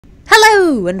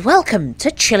Hello and welcome to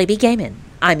Chilibee Gaming.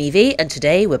 I'm Evie and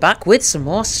today we're back with some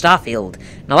more Starfield.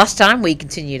 Now last time we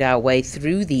continued our way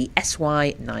through the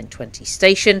SY-920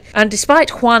 station, and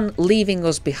despite Juan leaving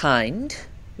us behind,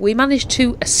 we managed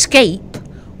to escape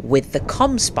with the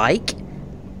comm spike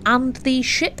and the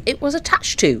ship it was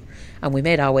attached to, and we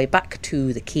made our way back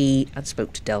to the quay and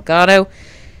spoke to Delgado.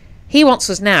 He wants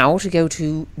us now to go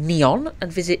to Neon and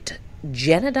visit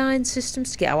Genodyne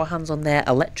Systems to get our hands on their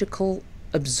electrical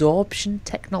absorption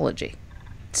technology.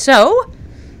 So,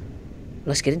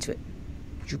 let's get into it.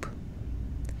 Joop.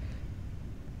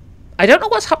 I don't know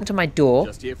what's happened to my door.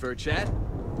 Just here for a chat?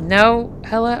 No,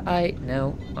 Hella,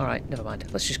 no. Alright, never mind.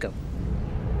 Let's just go.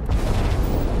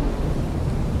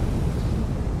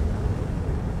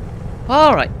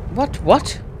 Alright,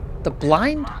 what? The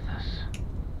blind?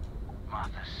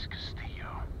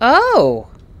 Oh!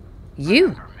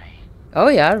 You? Oh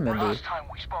yeah, I remember you. Last time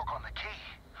we spoke on the quay,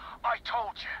 I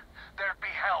told you there'd be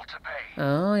hell to pay.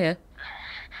 Oh yeah.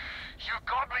 You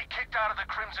got me kicked out of the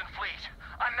Crimson Fleet,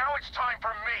 and now it's time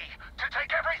for me to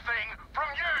take everything from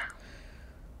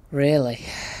you. Really?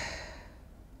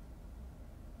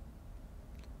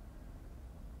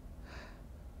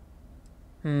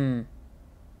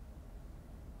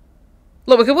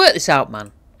 Look, we can work this out,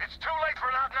 man. It's too late for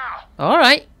that now.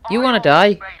 Alright, you want to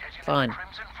die? Fine.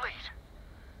 Crimson Fleet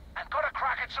and got a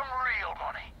crack at some real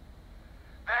money.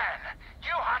 Then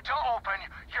you had to open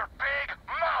your big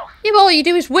mouth. Yeah, but all you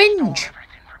do is Stole whinge.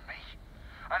 everything from me,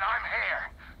 and I'm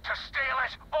here to steal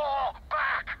it all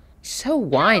back. So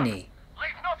whiny.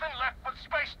 Leave nothing left but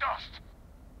space dust.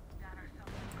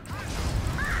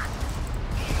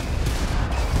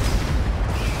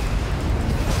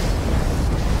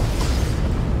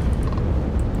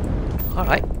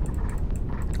 Alright.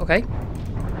 Okay.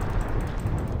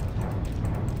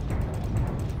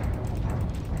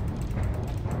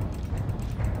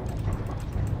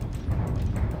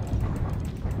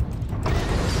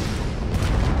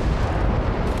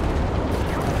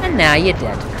 And now you're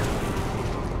dead.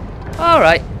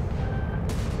 Alright.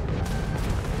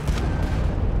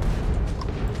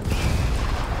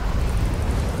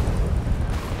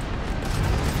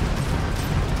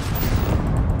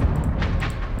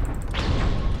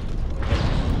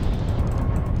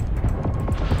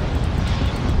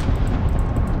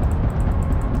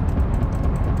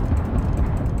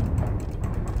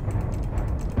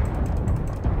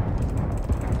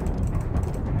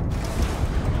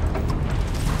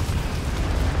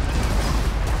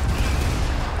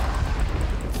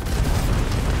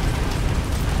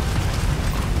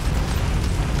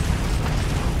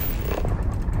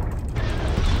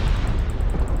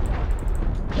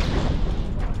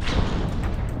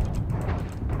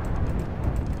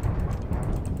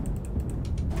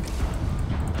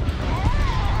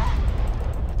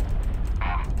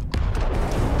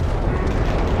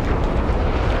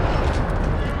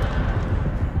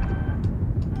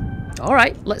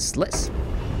 Alright, let's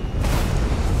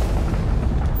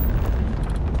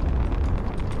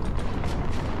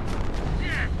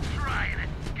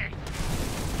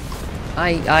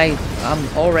I'm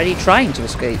already trying to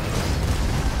escape.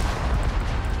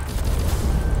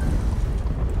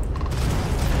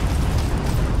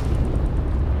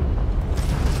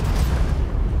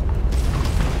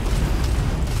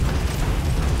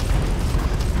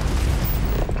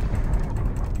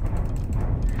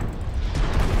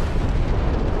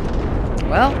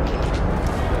 Well,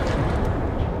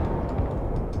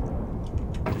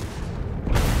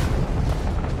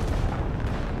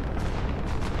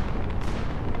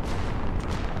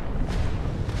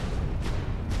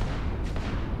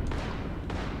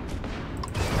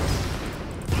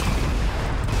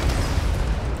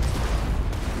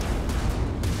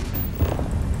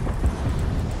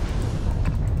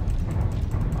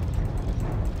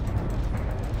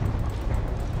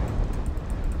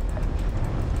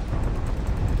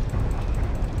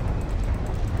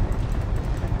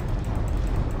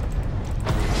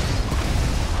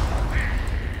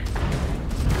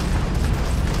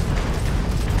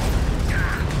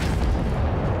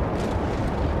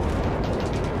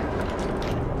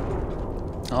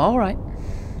 alright.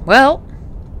 Well,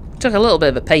 took a little bit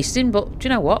of a pasting, but do you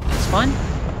know what? It's fine.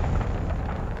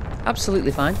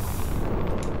 Absolutely fine.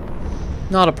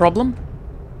 Not a problem.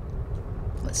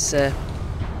 Let's the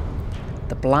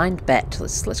blind bet.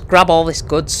 Let's grab all this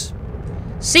goods.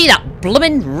 See that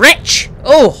bloomin' wretch!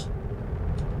 Oh!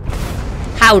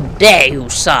 How dare you,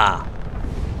 sir!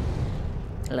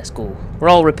 Let's go. We're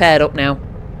all repaired up now,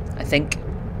 I think.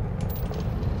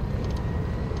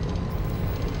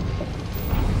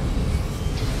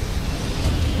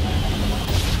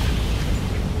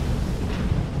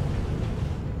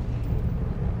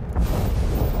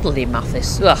 Bloody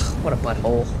Mathis. Ugh, what a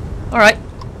butthole. Alright.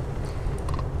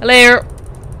 Hello.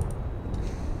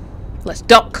 Let's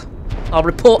dock. I'll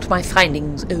report my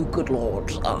findings. Oh, good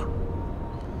lord. Ah.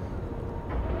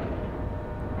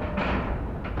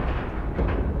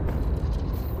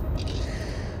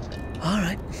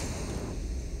 Alright.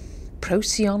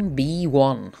 Procyon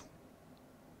B1.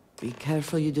 Be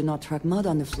careful you do not track mud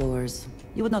on the floors.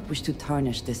 You would not wish to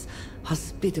tarnish this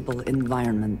hospitable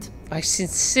environment. I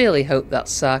sincerely hope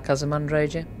that's sarcasm,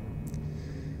 Andraja.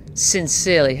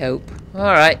 Sincerely hope.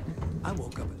 Alright. I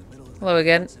woke up in the middle of the Hello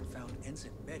again. and found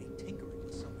Ensign Betty tinkering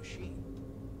with some machine.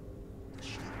 The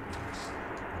sheet was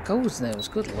Goes nose,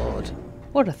 good lord.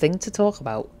 What a thing to talk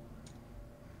about.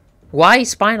 Why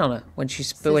spying on her when she's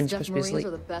supposed to be asleep?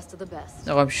 Are the best of the best.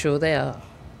 Oh, I'm sure they are.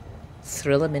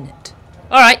 Thrill a minute.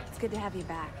 Alright. It's good to have you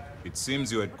back. It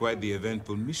seems you had quite the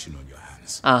eventful mission on your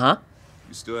hands. Uh-huh.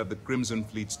 You still have the Crimson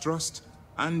Fleet's trust,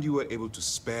 and you were able to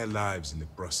spare lives in the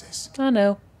process. I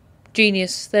know.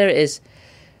 Genius. There it is.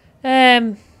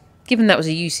 Given that was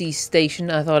a UC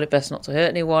station, I thought it best not to hurt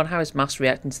anyone. How is Mass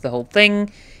reacting to the whole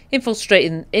thing?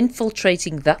 Infiltrating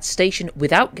that station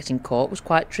without getting caught was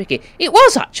quite tricky. It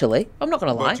was, actually. I'm not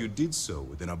going to lie. But you did so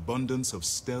with an abundance of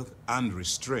stealth and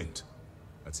restraint.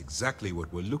 That's exactly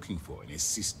what we're looking for in a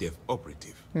SysDef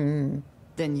operative.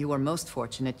 Then you are most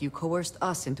fortunate you coerced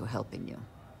us into helping you.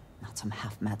 Not some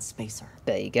half-mad spacer.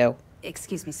 There you go.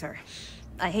 Excuse me, sir.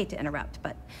 I hate to interrupt,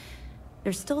 but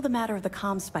there's still the matter of the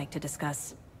comm spike to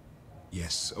discuss.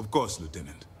 Yes, of course,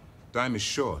 Lieutenant. Time is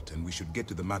short, and we should get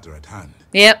to the matter at hand.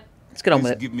 Yep. Let's get on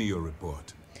with Please it. give me your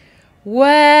report.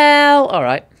 Well,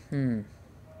 alright. What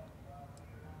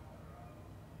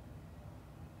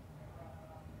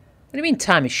do you mean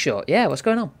time is short? Yeah, what's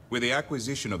going on? With the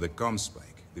acquisition of the comm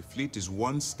spike, the fleet is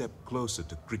one step closer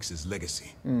to Crix's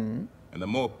legacy. And the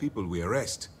more people we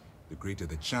arrest, the greater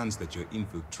the chance that your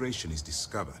infiltration is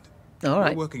discovered.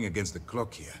 Alright. We're working against the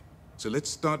clock here. So let's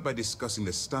start by discussing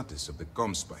the status of the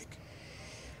comm spike.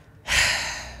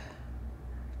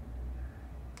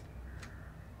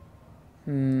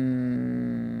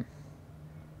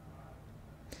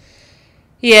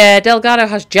 Yeah, Delgado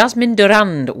has Jasmine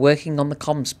Durand working on the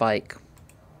comm spike.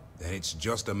 Then it's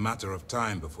just a matter of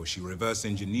time before she reverse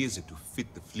engineers it to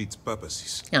fit the fleet's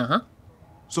purposes. Uh-huh.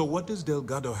 So what does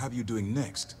Delgado have you doing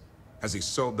next? Has he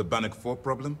solved the Bannock 4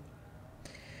 problem?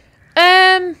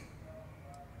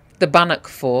 The Bannock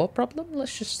 4 problem?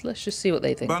 Let's just see what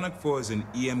they think. Bannock 4 is an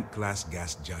EM-class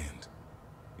gas giant.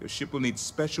 Your ship will need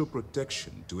special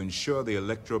protection to ensure the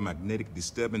electromagnetic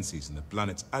disturbances in the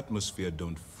planet's atmosphere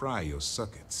don't fry your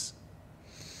sockets.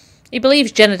 He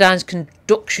believes Genodyne's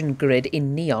conduction grid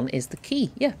in Neon is the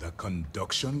key. Yeah. The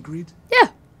conduction grid? Yeah.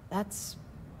 That's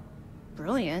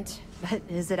brilliant, but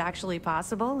is it actually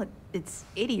possible? It's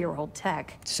 80-year-old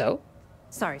tech. So?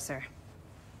 Sorry, sir.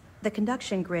 The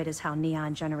conduction grid is how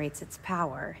Neon generates its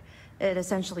power. It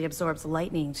essentially absorbs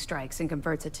lightning strikes and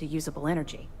converts it to usable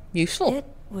energy. Useful. It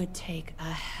would take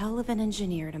a hell of an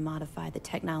engineer to modify the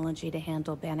technology to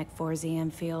handle Bannock 4's EM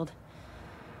field.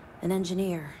 An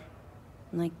engineer,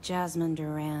 like Jasmine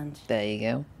Durand. There you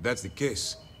go. That's the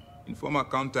case. Inform our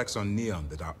contacts on Neon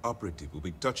that our operative will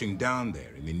be touching down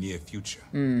there in the near future.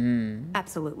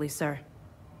 Absolutely, sir.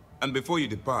 And before you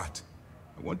depart,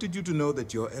 I wanted you to know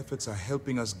that your efforts are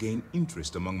helping us gain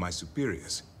interest among my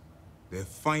superiors. They're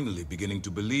finally beginning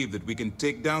to believe that we can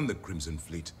take down the Crimson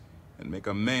Fleet and make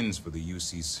amends for the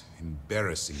UC's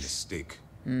embarrassing mistake.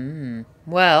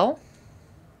 Well,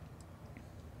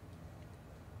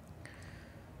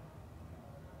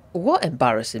 what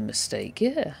embarrassing mistake,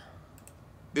 yeah.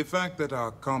 The fact that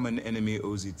our common enemy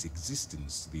owes its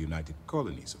existence to the United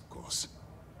Colonies, of course.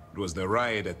 It was the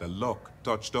riot at the Lock,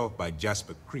 touched off by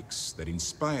Jasper Crix, that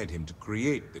inspired him to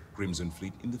create the Crimson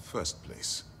Fleet in the first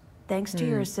place. Thanks to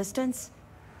your assistance,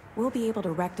 we'll be able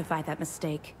to rectify that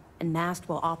mistake, and Mast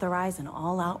will authorize an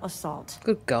all-out assault.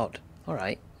 Good God. All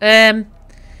right. Yeah,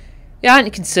 aren't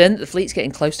you concerned that the fleet's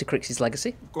getting close to Crix's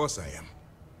legacy? Of course I am,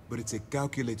 but it's a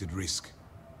calculated risk.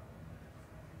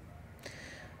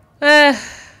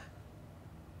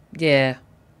 Yeah.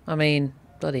 I mean,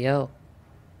 bloody hell.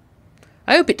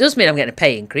 I hope it does mean I'm getting a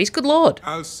pay increase. Good Lord.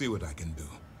 I'll see what I can do.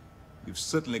 You've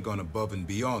certainly gone above and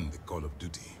beyond the call of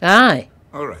duty. Aye.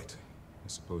 All right. I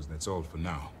suppose that's all for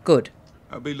now. Good.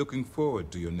 I'll be looking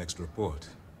forward to your next report.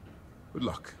 Good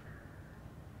luck.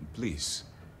 And please,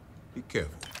 be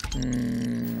careful.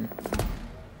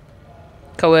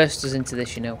 Coerced us into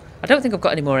this, you know. I don't think I've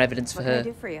got any more evidence for What can I her.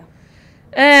 do for you?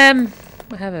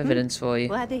 I have evidence for you.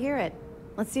 Glad to hear it.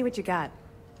 Let's see what you got.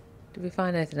 Did we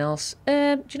find anything else?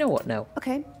 Do you know what? No.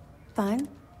 Okay, fine.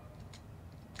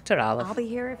 Ta-ra, I'll be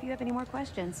here if you have any more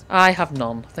questions. I have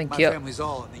none, thank My you. family's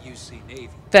all in the UC Navy.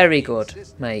 Very good,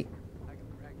 mate.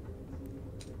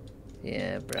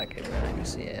 Yeah, bragging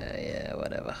rights. Yeah,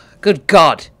 whatever. Good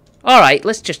God. Alright,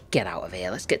 let's just get out of here.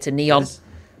 Let's get to Neon.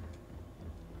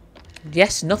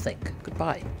 Yes, nothing.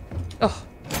 Goodbye. Oh.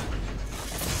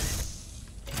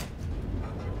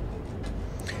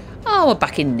 Oh, we're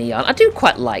back in Neon. I do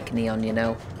quite like Neon, you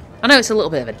know. I know it's a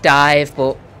little bit of a dive,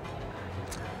 but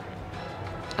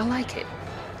I like it.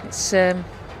 It's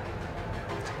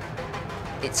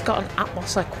got an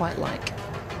atmos I quite like.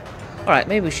 Alright,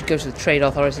 maybe we should go to the Trade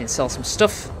Authority and sell some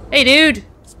stuff. Hey, dude!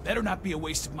 This better not be a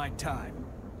waste of my time.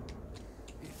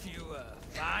 If you,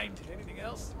 find anything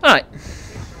else? Alright,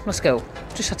 let's go.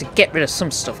 Just have to get rid of some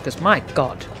stuff, because my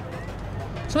God.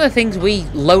 Some of the things we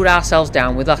load ourselves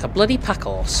down with like a bloody pack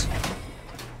horse.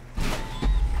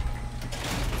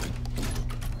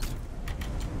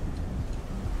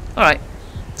 Alright,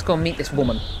 let's go and meet this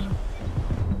woman.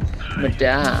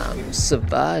 Madame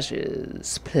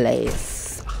Sauvage's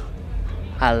place.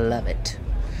 I love it.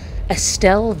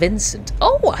 Estelle Vincent.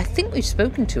 Oh, I think we've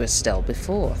spoken to Estelle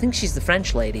before. I think she's the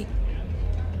French lady.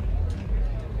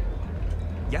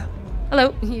 Yeah.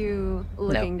 Hello. You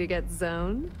looking to get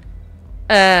zoned?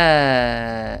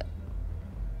 No.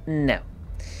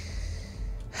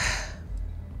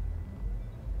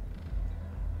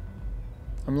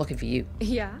 I'm looking for you.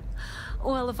 Yeah.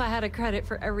 Well, if I had a credit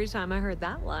for every time I heard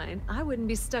that line, I wouldn't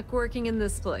be stuck working in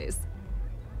this place.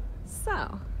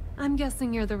 So, I'm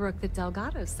guessing you're the rook that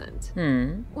Delgado sent.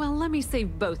 Well, let me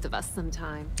save both of us some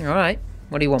time. Alright.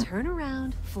 What do you want? Turn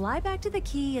around, fly back to the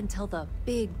key, and tell the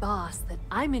big boss that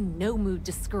I'm in no mood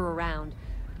to screw around.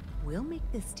 We'll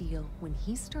make this deal when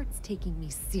he starts taking me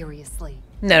seriously.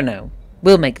 No.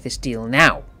 We'll make this deal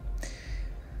now.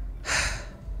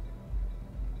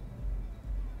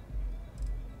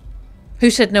 Who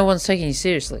said no one's taking you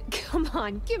seriously? Come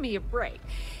on, give me a break.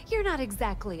 You're not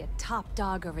exactly a top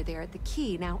dog over there at the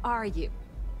key, now are you?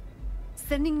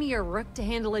 Sending me a rook to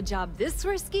handle a job this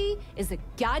risky is a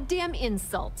goddamn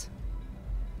insult.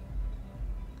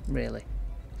 Really?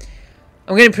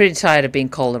 I'm getting pretty tired of being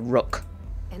called a rook.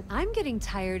 And I'm getting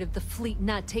tired of the fleet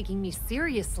not taking me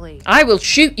seriously. I will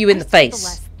shoot you in the spent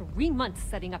face. The last 3 months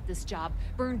setting up this job,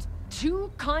 burned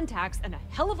 2 contacts and a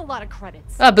hell of a lot of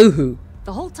credits. Ah, boo-hoo.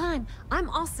 The whole time, I'm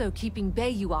also keeping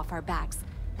Bayou off our backs.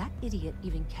 That idiot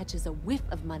even catches a whiff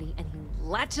of money and he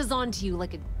latches onto you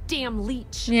like a damn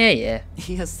leech. Yeah.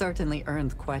 He has certainly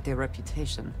earned quite a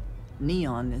reputation.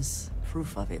 Neon is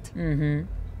proof of it.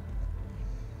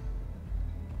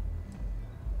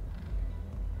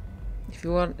 If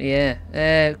you want,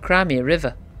 cry me a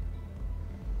river.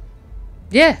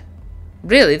 Yeah.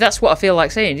 Really, that's what I feel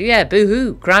like saying. Yeah,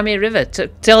 boo-hoo. Cry me a river.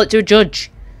 Tell it to a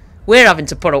judge. We're having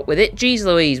to put up with it. Jeez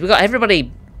Louise. We got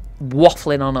everybody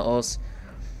waffling on at us.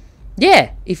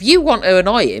 Yeah, if you want to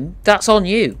annoy him, that's on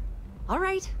you. All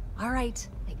right. I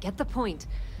get the point.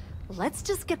 Let's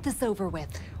just get this over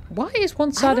with. Why is one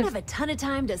I side don't of... have a ton of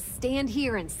time to stand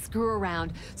here and screw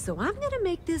around, so I'm gonna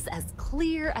make this as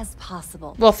clear as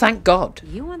possible. Well, thank God.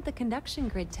 You want the conduction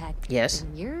grid tech? Yes.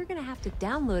 And you're gonna have to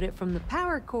download it from the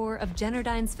power core of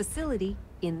Generdyne's facility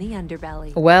in the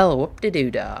underbelly. Well,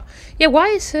 whoop-de-doo-dah. Yeah, why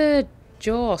is her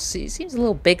jaw... It seems a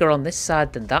little bigger on this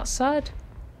side than that side.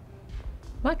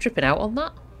 Am I tripping out on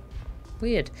that?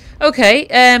 Weird. Okay,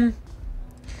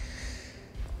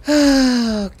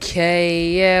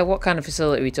 okay, yeah, what kind of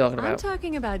facility are we talking I'm about?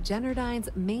 talking about Generdyne's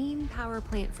main power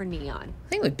plant for Neon. I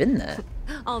think we've been there.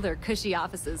 All their cushy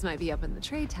offices might be up in the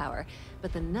trade tower,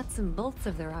 but the nuts and bolts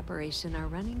of their operation are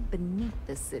running beneath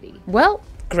the city. Well,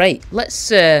 great. Let's,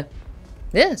 yeah,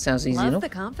 sounds easy Love enough. the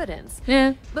confidence.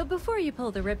 Yeah. But before you pull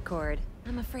the ripcord,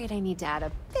 I'm afraid I need to add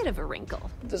a bit of a wrinkle.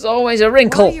 There's always a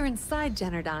wrinkle. While you're inside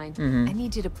Generdyne, I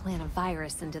need you to plant a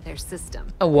virus into their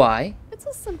system. A why? It's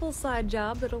a simple side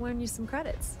job that'll earn you some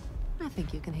credits. I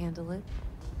think you can handle it.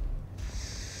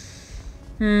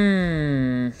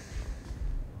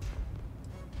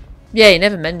 Yeah, you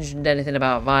never mentioned anything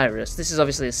about a virus. This is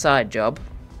obviously a side job,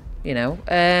 you know.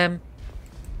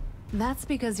 That's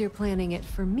because you're planning it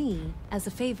for me as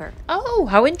a favor. Oh,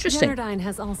 how interesting. Generdyne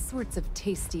has all sorts of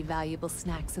tasty, valuable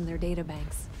snacks in their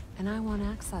databanks, and I want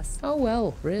access. Oh,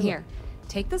 well, really? Here,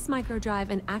 take this microdrive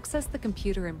and access the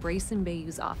computer in Brayson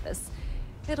Bayou's office.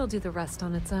 It'll do the rest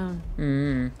on its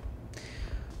own.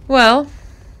 Well,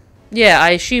 yeah,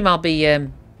 I assume I'll be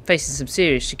facing some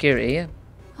serious security, yeah?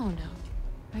 Oh no.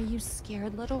 Are you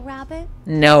scared, little rabbit?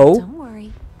 No. Don't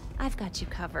worry. I've got you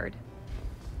covered.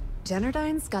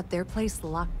 Generdyne's got their place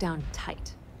locked down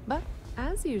tight. But,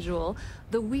 as usual,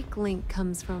 the weak link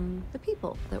comes from the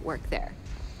people that work there.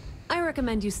 I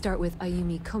recommend you start with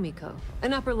Ayumi Komiko,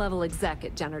 an upper-level exec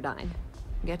at Generdyne.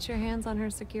 Get your hands on her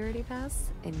security pass,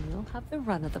 and you'll have the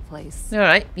run of the place.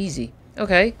 Alright, easy.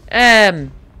 Okay. I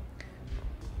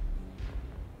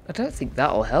don't think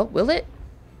that'll help, will it?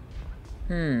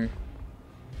 Yeah.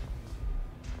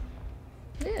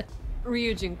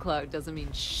 Ryujin Cloud doesn't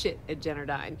mean shit at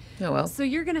Generdyne. Oh well. So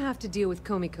you're gonna have to deal with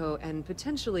Komiko and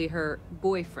potentially her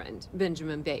boyfriend,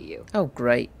 Benjamin Bayou. Oh,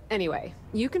 great. Anyway,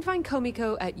 you can find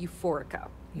Komiko at Euphorica.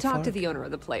 Talk to the owner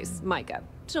of the place, Micah.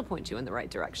 She'll point you in the right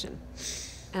direction.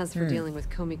 As for dealing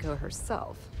with Komiko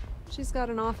herself, she's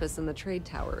got an office in the trade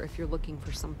tower if you're looking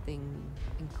for something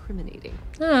incriminating.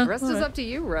 The rest is up to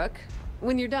you, Rook.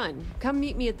 When you're done, come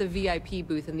meet me at the VIP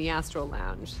booth in the Astral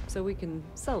Lounge so we can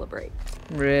celebrate.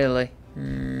 Really?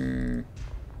 Do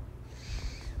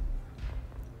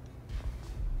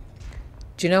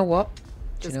you know what?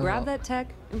 Just grab that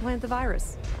tech and plant the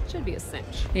virus. Should be a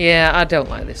cinch. Yeah, I don't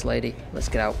like this lady. Let's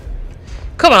get out.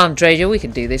 Come on, Treasure, we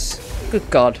can do this. Good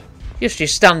God. Just your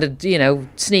standard, you know,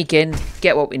 sneak in,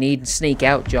 get what we need, and sneak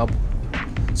out job.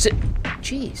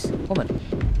 Jeez, woman.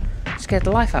 Scared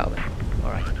the life out of me.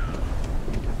 Alright.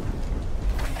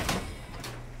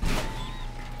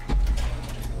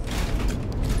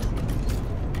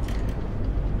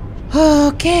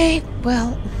 Okay,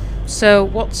 well, so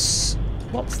what's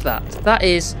that? That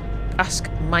is ask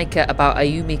Micah about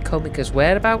Ayumi Komiko's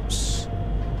whereabouts.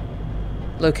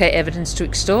 Locate evidence to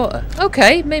extort her.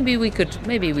 Okay, maybe we could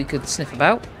sniff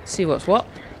about, see what's what.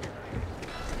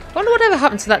 Wonder whatever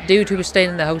happened to that dude who was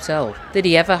staying in the hotel. Did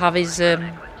he ever have his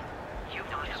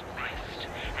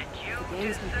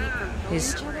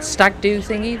stag do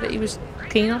thingy that he was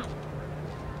keen on?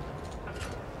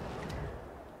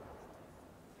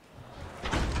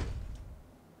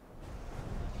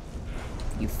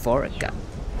 Euphorica.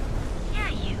 Yeah,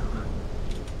 you.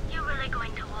 You really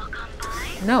going to walk on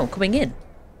by? No, coming in.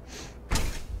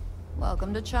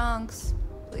 Welcome to Chunks.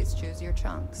 Please choose your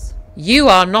chunks. You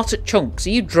are not at Chunks.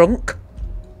 Are you drunk?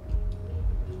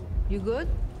 You good?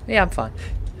 Yeah, I'm fine.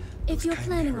 If you're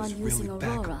planning on really using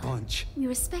back a Aurora, bunch. we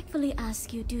respectfully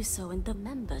ask you do so in the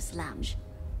members' lounge.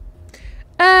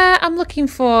 I'm looking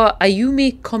for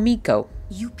Ayumi Komiko.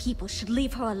 You people should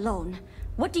leave her alone.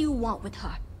 What do you want with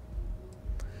her?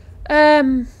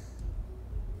 Yeah,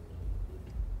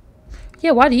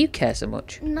 why do you care so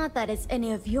much? Not that it's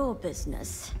any of your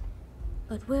business,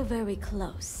 but we're very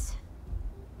close.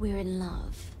 We're in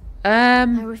love. I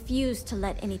refuse to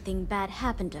let anything bad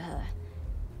happen to her,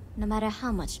 no matter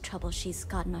how much trouble she's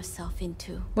gotten herself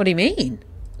into. What do you mean?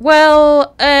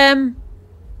 Well, yeah,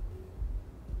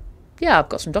 I've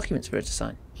got some documents for her to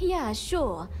sign. Yeah,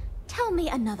 sure. Tell me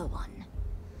another one.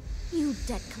 You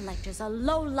debt collectors are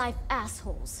low-life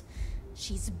assholes.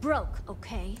 She's broke,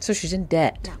 okay? So she's in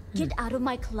debt. Now get out of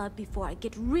my club before I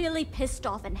get really pissed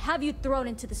off and have you thrown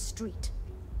into the street.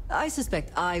 I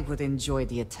suspect I would enjoy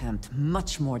the attempt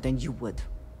much more than you would.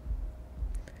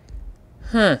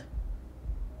 Huh.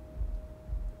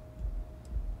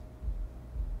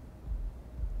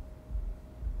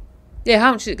 Yeah,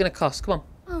 how much is it going to cost? Come on.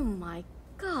 Oh my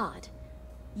god.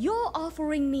 You're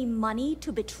offering me money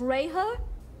to betray her?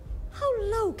 How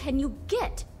low can you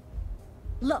get?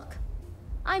 Look,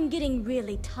 I'm getting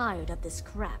really tired of this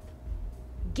crap.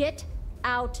 Get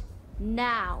out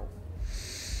now.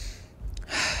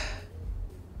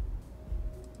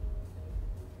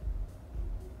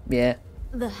 Yeah.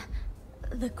 The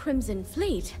Crimson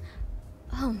Fleet?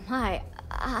 Oh my,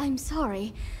 I'm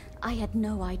sorry. I had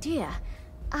no idea.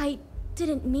 I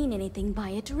didn't mean anything by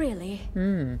it, really.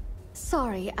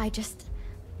 Sorry,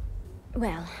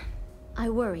 well, I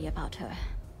worry about her.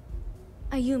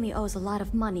 Ayumi owes a lot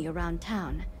of money around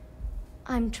town.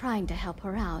 I'm trying to help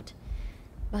her out.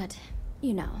 But,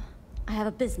 you know, I have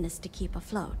a business to keep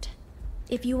afloat.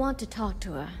 If you want to talk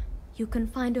to her, you can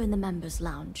find her in the members'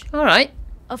 lounge. Alright.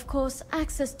 Of course,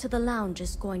 access to the lounge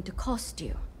is going to cost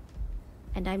you.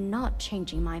 And I'm not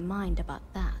changing my mind about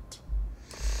that.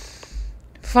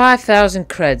 5,000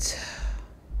 creds.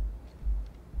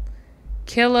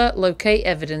 Killer, locate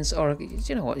evidence, or...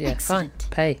 You know what? Yeah, Excellent.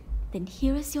 fine. Pay. Then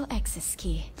here is your access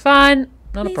key. Fine.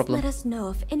 Not Please a problem. let us know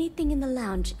if anything in the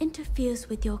lounge interferes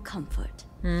with your comfort.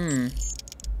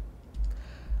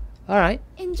 Alright.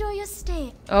 Enjoy your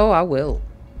stay. Oh, I will.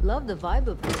 Love the vibe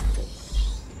of this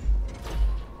place.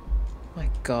 My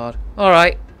god.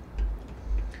 Alright.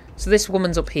 So this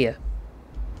woman's up here.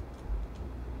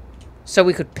 So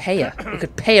we could pay her. We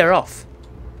could pay her off.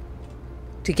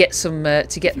 To get some,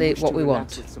 to get the what we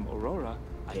want. With some Aurora,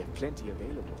 I have plenty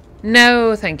available.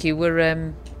 No, thank you.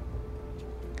 We're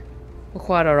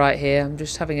quite alright here. I'm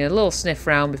just having a little sniff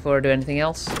round before I do anything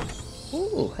else.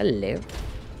 Ooh, hello.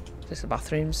 Just the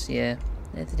bathrooms? Yeah.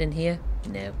 Anything in here?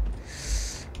 No.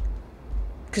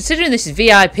 Considering this is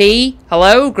VIP,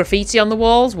 hello? Graffiti on the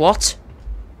walls? What?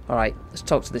 Alright, let's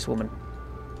talk to this woman.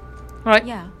 Alright.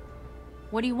 Yeah.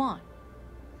 What do you want?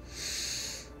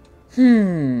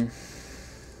 You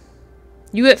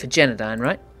work for Genodyne,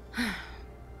 right?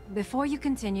 Before you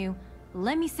continue,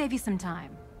 let me save you some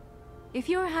time. If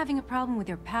you're having a problem with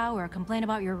your POW or complain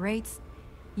about your rates,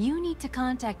 you need to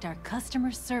contact our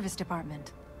customer service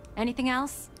department. Anything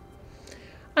else?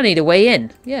 I need a way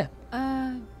in. Yeah.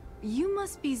 You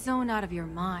must be zoned out of your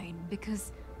mind,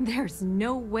 because there's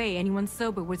no way anyone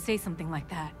sober would say something like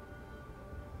that.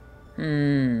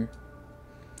 Would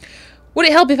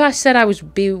it help if I said I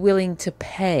would be willing to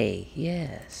pay?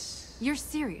 Yes. You're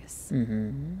serious?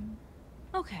 Mm-hmm.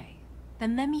 Okay,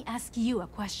 then let me ask you a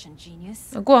question,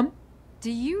 genius. Oh, go on.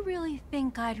 Do you really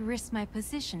think I'd risk my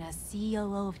position as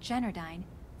COO of Genodyne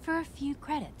for a few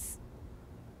credits?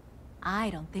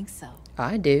 I don't think so.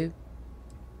 I do.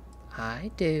 I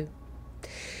do.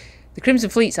 The Crimson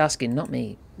Fleet's asking, not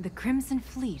me. The Crimson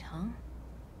Fleet, huh?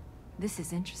 This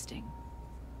is interesting.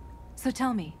 So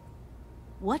tell me,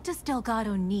 what does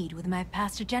Delgado need with my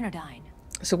pass to Genodyne?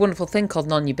 It's a wonderful thing called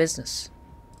none your business.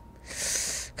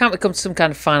 Can't we come to some kind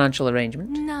of financial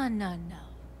arrangement? No.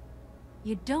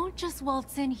 You don't just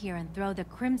waltz in here and throw the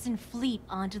Crimson Fleet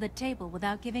onto the table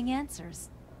without giving answers.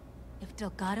 If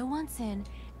Delgado wants in,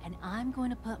 and I'm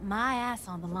going to put my ass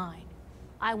on the line,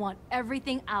 I want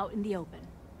everything out in the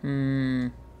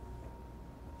open.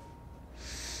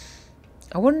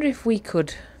 I wonder if we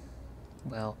could...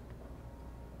 Well...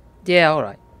 Yeah,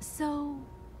 alright. So,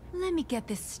 let me get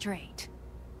this straight.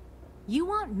 You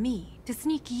want me to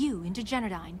sneak you into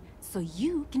Genodyne so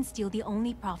you can steal the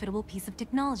only profitable piece of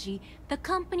technology the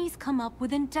company's come up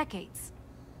with in decades.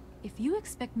 If you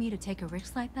expect me to take a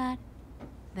risk like that,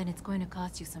 then it's going to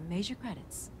cost you some major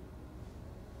credits.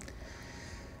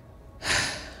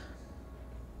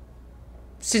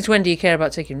 Since when do you care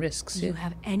about taking risks? Do you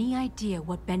have any idea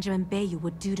what Benjamin Bayou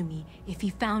would do to me if he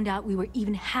found out we were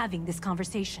even having this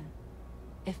conversation?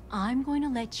 If I'm going to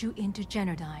let you into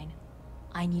Genodyne,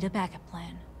 I need a backup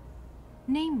plan.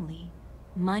 Namely,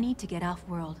 money to get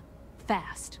off-world,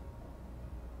 fast.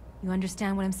 You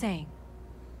understand what I'm saying?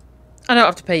 I don't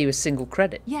have to pay you a single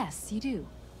credit. Yes, you do.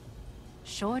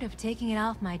 Short of taking it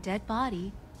off my dead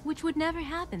body, which would never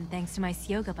happen thanks to my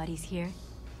Syoga buddies here.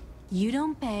 You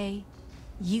don't pay,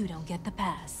 you don't get the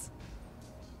pass.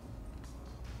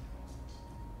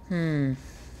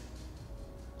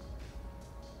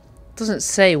 Doesn't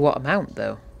say what amount,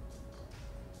 though.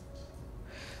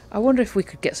 I wonder if we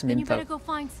could get some then info. You better go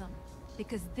find some,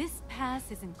 because this pass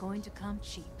isn't going to come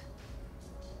cheap.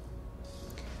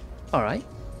 Alright.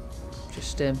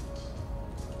 Just,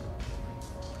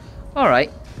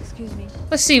 Alright. Excuse me.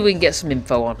 Let's see if we can get some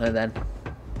info on her, then.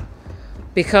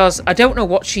 Because I don't know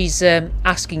what she's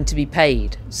asking to be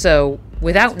paid. So,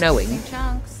 without knowing...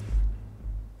 Chunks.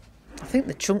 I think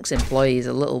the Chunks employee is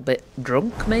a little bit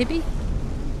drunk, maybe?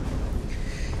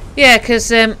 Yeah,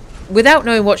 because without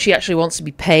knowing what she actually wants to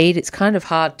be paid, it's kind of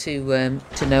hard to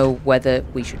know whether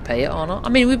we should pay it or not. I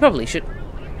mean, we probably should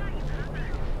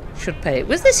pay it.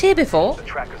 Was this here before?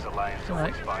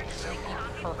 Right.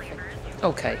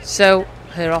 Okay, so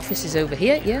her office is over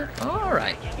here, yeah?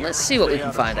 Alright, let's see what we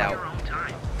can find out.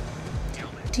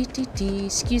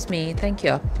 Excuse me, thank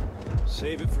you.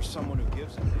 Save it for someone who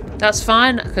gives it. That's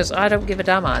fine, because I don't give a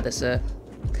damn either, sir.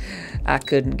 I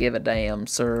couldn't give a damn,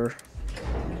 sir.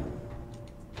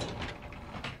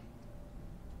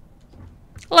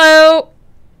 Hello!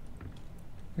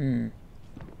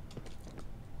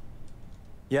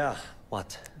 Yeah,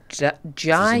 what?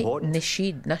 Jai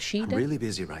Nashida? I'm really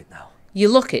busy right now. You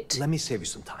look it. Let me save you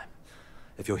some time.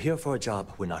 If you're here for a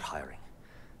job, we're not hiring.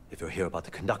 If you're here about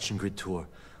the conduction grid tour,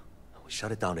 we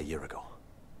shut it down a year ago.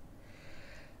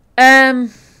 I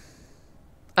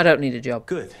don't need a job.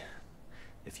 Good.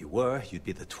 If you were, you'd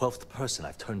be the 12th person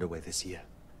I've turned away this year.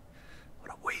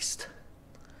 What a waste.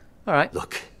 Alright.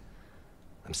 Look,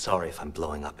 I'm sorry if I'm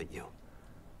blowing up at you,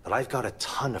 but I've got a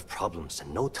ton of problems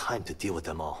and no time to deal with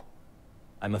them all.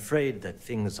 I'm afraid that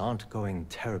things aren't going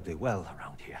terribly well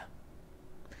around here.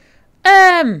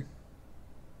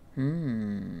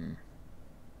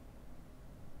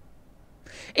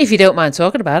 If you don't mind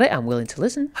talking about it, I'm willing to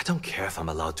listen. I don't care if I'm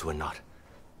allowed to or not.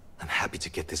 I'm happy to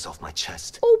get this off my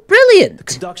chest. Oh, brilliant! The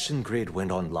conduction grid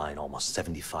went online almost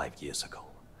 75 years ago.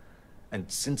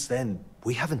 And since then,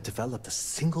 we haven't developed a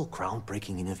single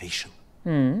groundbreaking innovation.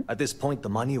 At this point, the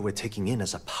money we're taking in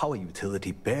as a power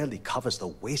utility barely covers the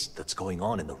waste that's going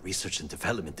on in the research and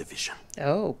development division.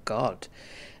 Oh, God.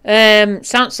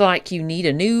 Sounds like you need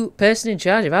a new person in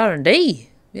charge of R&D.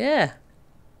 Yeah.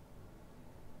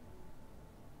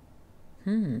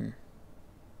 You'd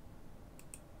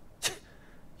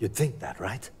think that,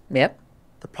 right? Yep.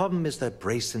 The problem is that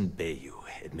Brayson Bayou,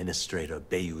 Administrator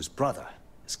Bayou's brother,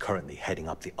 is currently heading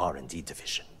up the R&D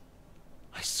division.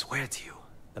 I swear to you,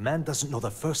 the man doesn't know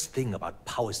the first thing about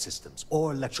power systems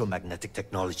or electromagnetic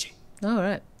technology. All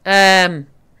right.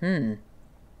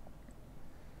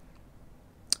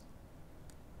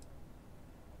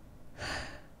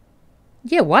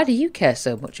 Yeah, why do you care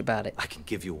so much about it? I can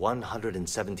give you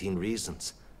 117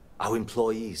 reasons. Our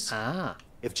employees. Ah.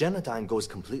 If Genodyne goes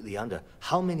completely under,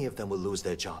 how many of them will lose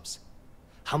their jobs?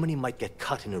 How many might get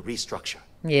cut in a restructure?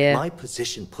 Yeah. My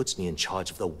position puts me in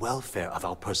charge of the welfare of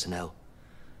our personnel.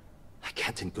 I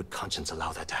can't in good conscience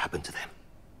allow that to happen to them.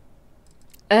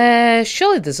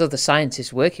 Surely there's other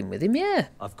scientists working with him, yeah.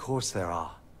 Of course there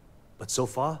are. But so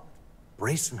far,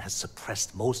 Brayson has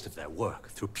suppressed most of their work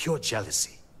through pure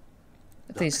jealousy.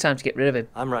 I think it's time to get rid of him.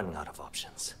 I'm running out of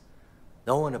options.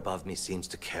 No one above me seems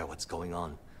to care what's going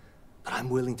on, but I'm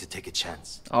willing to take a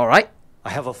chance. All right. I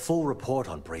have a full report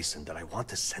on Brayson that I want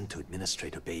to send to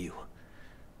Administrator Bayou,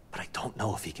 but I don't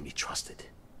know if he can be trusted.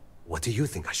 What do you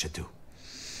think I should do?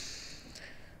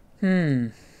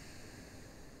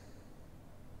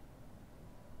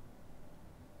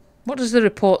 What does the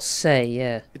report say?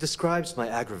 Yeah. It describes my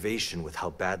aggravation with how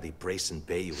badly Brayson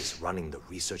Bayou is running the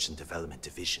Research and Development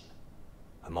Division.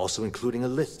 I'm also including a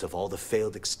list of all the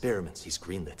failed experiments he's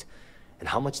greenlit, and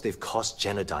how much they've cost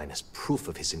Genodyne as proof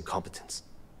of his incompetence.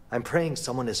 I'm praying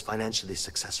someone as financially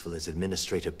successful as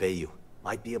Administrator Bayou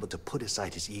might be able to put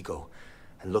aside his ego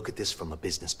and look at this from a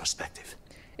business perspective.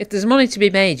 If there's money to be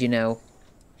made, you know,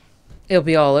 he'll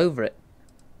be all over it.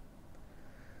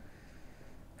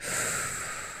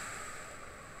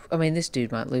 I mean, this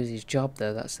dude might lose his job,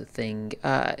 though. That's the thing.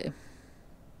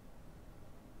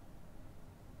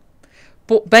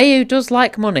 But Bayou does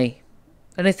like money.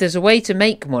 And if there's a way to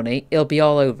make money, he'll be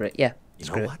all over it. Yeah. You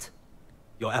know what?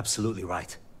 You're absolutely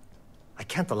right. I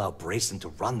can't allow Brayson to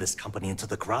run this company into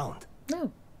the ground.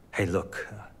 No. Hey, look.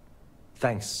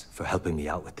 Thanks for helping me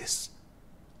out with this.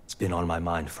 It's been on my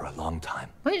mind for a long time.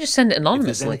 Why don't you just send it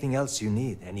anonymously? If there's anything else you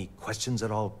need, any questions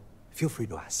at all, feel free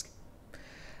to ask.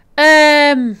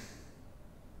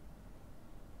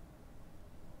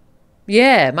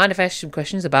 Yeah, mind if I ask some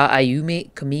questions about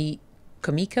Ayumi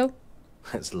Kamiko?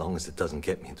 As long as it doesn't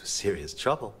get me into serious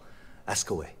trouble.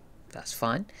 Ask away. That's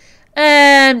fine.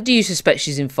 Do you suspect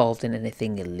she's involved in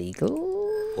anything illegal?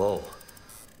 Whoa.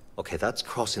 Okay, that's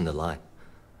crossing the line.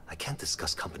 I can't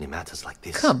discuss company matters like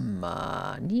this. Come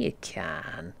on, you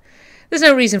can. There's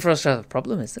no reason for us to have a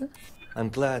problem, is there? I'm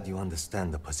glad you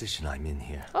understand the position I'm in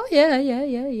here. Oh, yeah,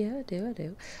 I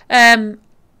do.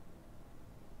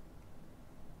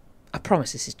 I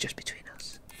promise this is just between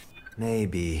us.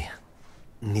 Maybe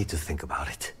need to think about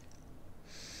it.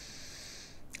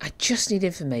 I just need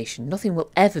information. Nothing will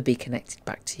ever be connected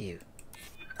back to you.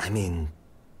 I mean,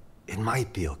 it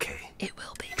might be okay. It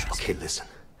will be, trust Okay, me. listen.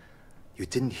 You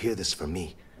didn't hear this from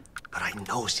me, but I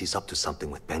know she's up to something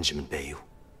with Benjamin Bayou.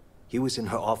 He was in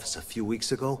her office a few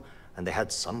weeks ago, and they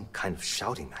had some kind of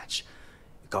shouting match.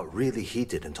 It got really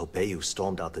heated until Bayou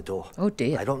stormed out the door. Oh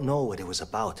dear. I don't know what it was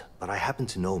about, but I happen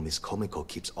to know Miss Komiko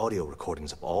keeps audio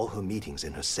recordings of all her meetings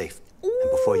in her safe. Ooh.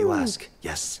 And before you ask,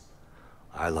 yes,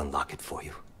 I'll unlock it for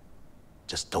you.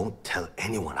 Just don't tell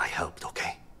anyone I helped,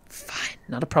 okay? Fine,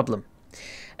 not a problem.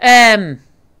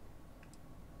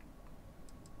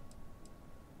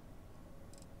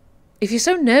 If you're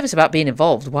so nervous about being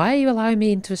involved, why are you allowing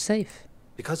me into a safe?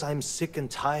 Because I'm sick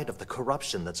and tired of the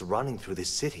corruption that's running through this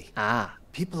city. Ah.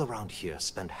 People around here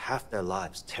spend half their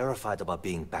lives terrified about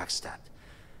being backstabbed,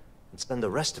 and spend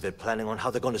the rest of it planning on how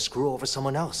they're going to screw over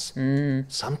someone else.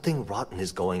 Something rotten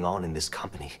is going on in this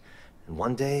company, and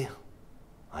one day,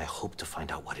 I hope to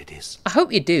find out what it is. I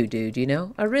hope you do, dude, you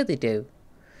know? I really do.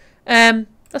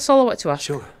 That's all I want to ask.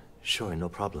 Sure, no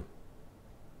problem.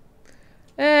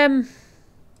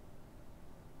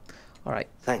 Alright.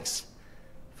 Thanks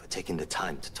for taking the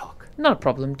time to talk. Not a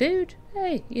problem, dude.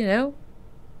 Hey, you know,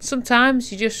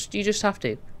 sometimes you just have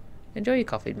to. Enjoy your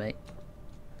coffee, mate.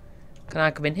 Can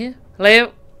I come in here?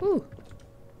 Hello? Ooh.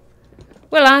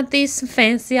 Well, aren't these some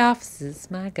fancy offices?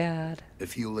 My God.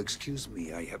 If you'll excuse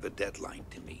me, I have a deadline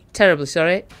to meet. Terribly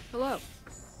sorry. Hello.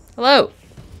 Hello.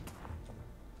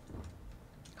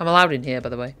 I'm allowed in here, by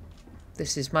the way.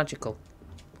 This is magical.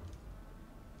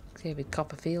 David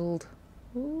Copperfield.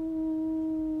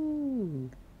 Ooh.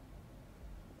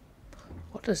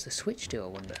 What does the switch do, I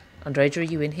wonder? Andreja, are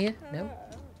you in here? No?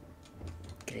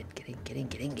 Get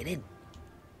in.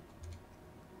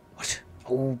 What?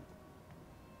 Oh,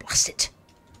 blast it.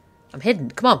 I'm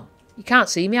hidden. Come on. You can't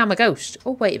see me, I'm a ghost.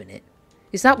 Oh, wait a minute.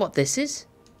 Is that what this is?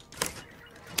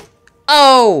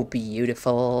 Oh,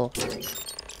 beautiful.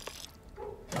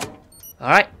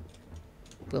 Alright.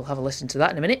 We'll have a listen to that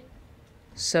in a minute.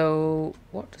 So,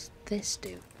 what does this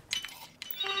do?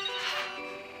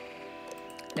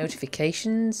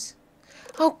 Notifications.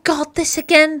 Oh God, this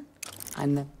again! I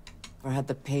never had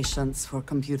the patience for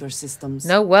computer systems.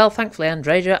 No, well, thankfully,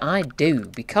 Andreja, I do,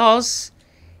 because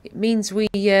it means we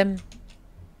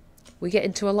get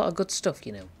into a lot of good stuff,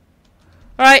 you know.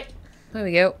 Alright, there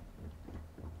we go.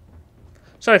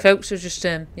 Sorry folks, it was just,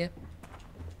 yeah.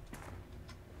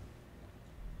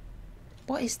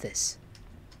 What is this?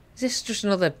 Is this just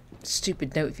another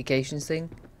stupid notifications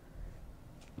thing?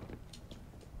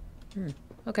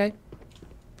 Okay.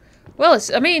 Well,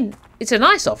 I mean, it's a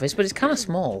nice office, but it's kind of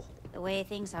small. The way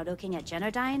things are looking at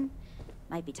Generdyne,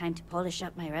 might be time to polish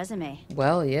up my resume.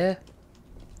 Well, yeah.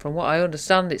 From what I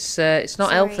understand, it's not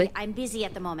Sorry, healthy. I'm busy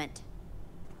at the moment.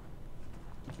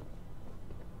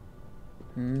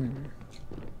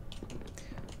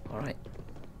 Alright.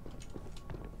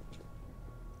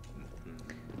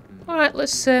 Alright,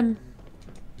 let's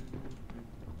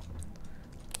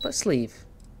leave.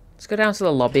 Let's go down to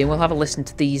the lobby and we'll have a listen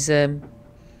to these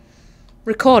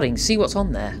recordings, see what's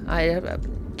on there.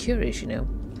 I'm curious, you know.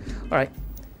 Alright.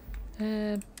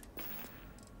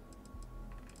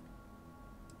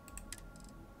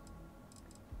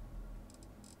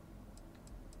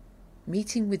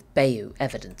 Meeting with Bayou,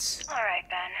 evidence. Alright,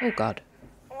 Ben. Oh God.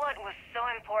 What was so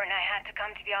important I had to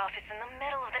come to the office in the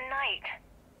middle of the night?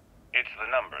 It's the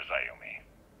numbers, Ayumi.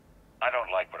 I don't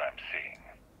like what I'm seeing.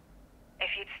 If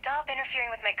you'd stop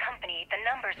interfering with my company, the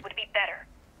numbers would be better.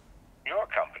 Your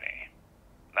company?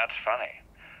 That's funny.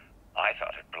 I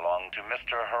thought it belonged to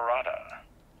Mr. Harada.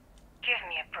 Give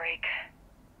me a break.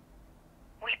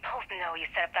 We both know you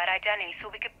set up that identity so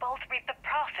we could both reap the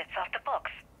profits off the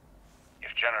books.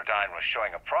 If Generdyne was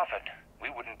showing a profit, we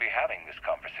wouldn't be having this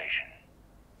conversation.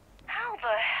 How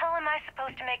the hell am I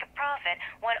supposed to make a profit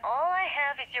when all I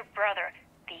have is your brother,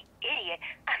 the idiot,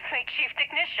 as my chief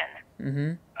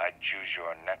technician? I'd choose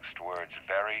your next words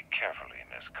very carefully,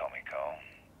 Miss Komiko.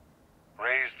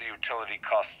 Raise the utility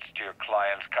costs to your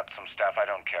clients, cut some staff, I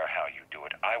don't care how you do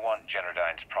it. I want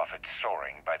Generdyne's profits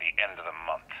soaring by the end of the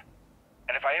month.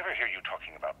 And if I ever hear you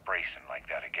talking about Brayson like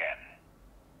that again,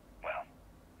 well,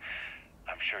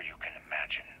 I'm sure you can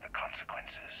imagine the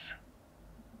consequences.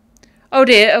 Oh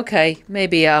dear, okay.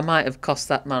 Maybe I might have cost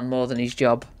that man more than his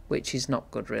job, which is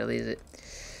not good really, is it?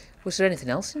 Was there anything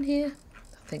else in here?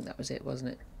 I think that was it,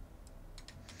 wasn't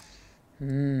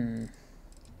it?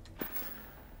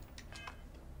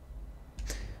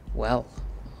 Well,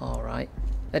 alright.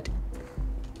 Good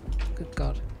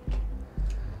God.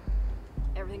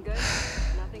 Everything good?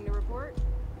 Nothing to report?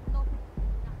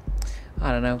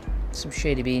 I don't know. Some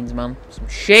shady beans, man. Some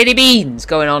shady beans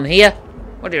going on here.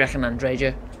 What do you reckon,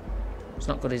 Andreja? It's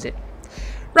not good, is it?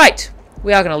 Right.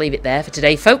 We are going to leave it there for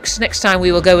today, folks. Next time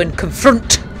we will go and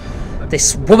confront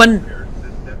this woman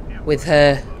with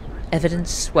her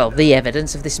evidence. Well, the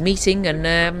evidence of this meeting and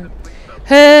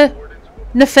her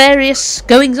nefarious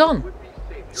goings-on.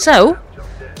 So,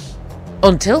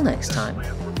 until next time,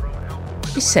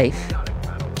 be safe,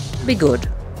 be good,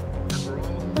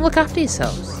 and look after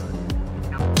yourselves.